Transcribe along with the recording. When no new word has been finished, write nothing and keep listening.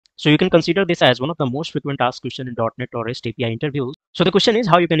So you can consider this as one of the most frequent asked question in .NET or REST API interviews. So the question is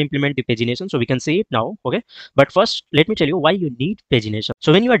how you can implement the pagination. So we can see it now, okay? But first, let me tell you why you need pagination.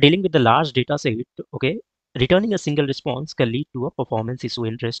 So when you are dealing with the large data set, okay, returning a single response can lead to a performance issue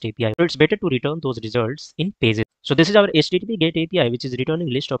in REST API. So it's better to return those results in pages. So this is our HTTP GET API, which is returning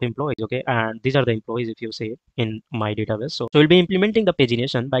list of employees, okay? And these are the employees if you say in my database. So we'll be implementing the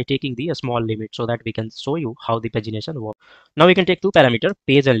pagination by taking the small limit so that we can show you how the pagination works. Now we can take two parameter,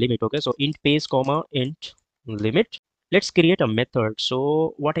 page and limit, okay? So int page comma int limit. Let's create a method.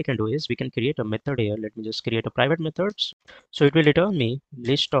 So what I can do is we can create a method here. Let me just create a private method. So it will return me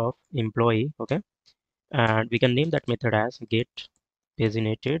list of employee, okay? And we can name that method as get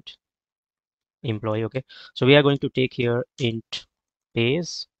paginated employee, okay? So we are going to take here int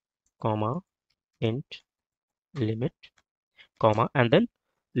page comma int limit comma and then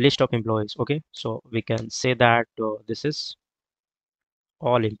list of employees, okay? So we can say that this is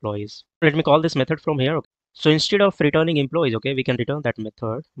all employees. Let me call this method from here, okay? So instead of returning employees, okay, we can return that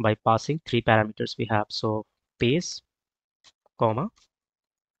method by passing three parameters we have. So page comma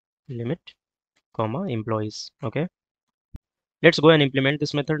limit comma employees, okay? Let's go and implement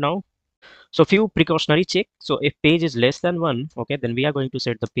this method now. So few precautionary check. So if page is less than one, okay, then we are going to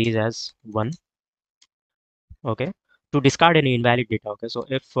set the page as one, okay, to discard any invalid data, okay. So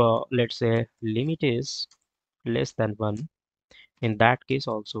if let's say limit is less than one, in that case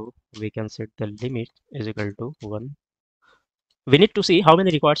also we can set the limit is equal to one. We need to see how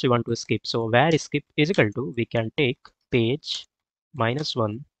many records we want to skip. So where skip is equal to, we can take page minus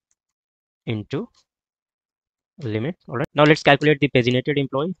one into limit. All right, now let's calculate the paginated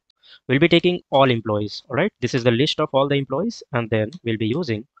employee. We'll be taking all employees. All right, this is the list of all the employees, and then we'll be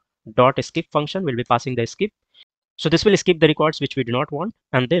using dot skip function. We'll be passing the skip. So this will skip the records which we do not want,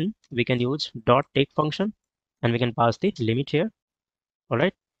 and then we can use dot take function, and we can pass the limit here. All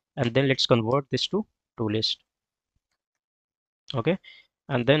right, and then let's convert this to list. Okay,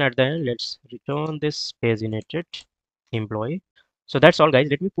 and then at the end let's return this paginated employee. So that's all, guys.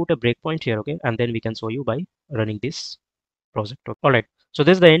 Let me put a breakpoint here, okay, and then we can show you by running this project. Okay. All right, so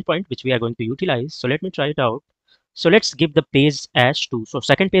this is the endpoint which we are going to utilize. So let me try it out. So let's give the page as 2. So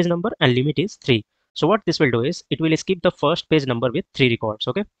second page number and limit is 3. So what this will do is it will skip the first page number with 3 records,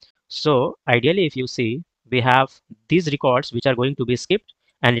 okay? So ideally if you see, we have these records which are going to be skipped,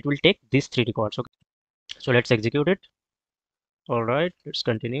 and it will take these 3 records, okay? So let's execute it. All right, let's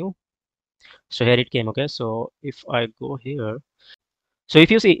continue. So here it came, okay? So if I go here, so if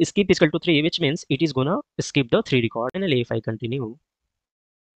you see skip is equal to 3, which means it is gonna skip the 3 record. Finally, if I continue,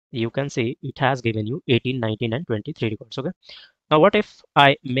 you can see it has given you 18, 19 and 23 records, okay? Now what if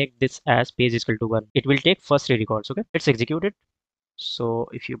I make this as page is equal to 1? It will take first 3 records, okay? Let's execute it. So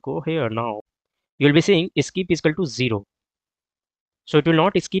if you go here now, you'll be seeing skip is equal to 0. So it will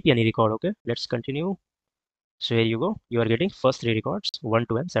not skip any record, okay? Let's continue. So here you go. You are getting first 3 records, 1,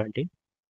 2 and 17.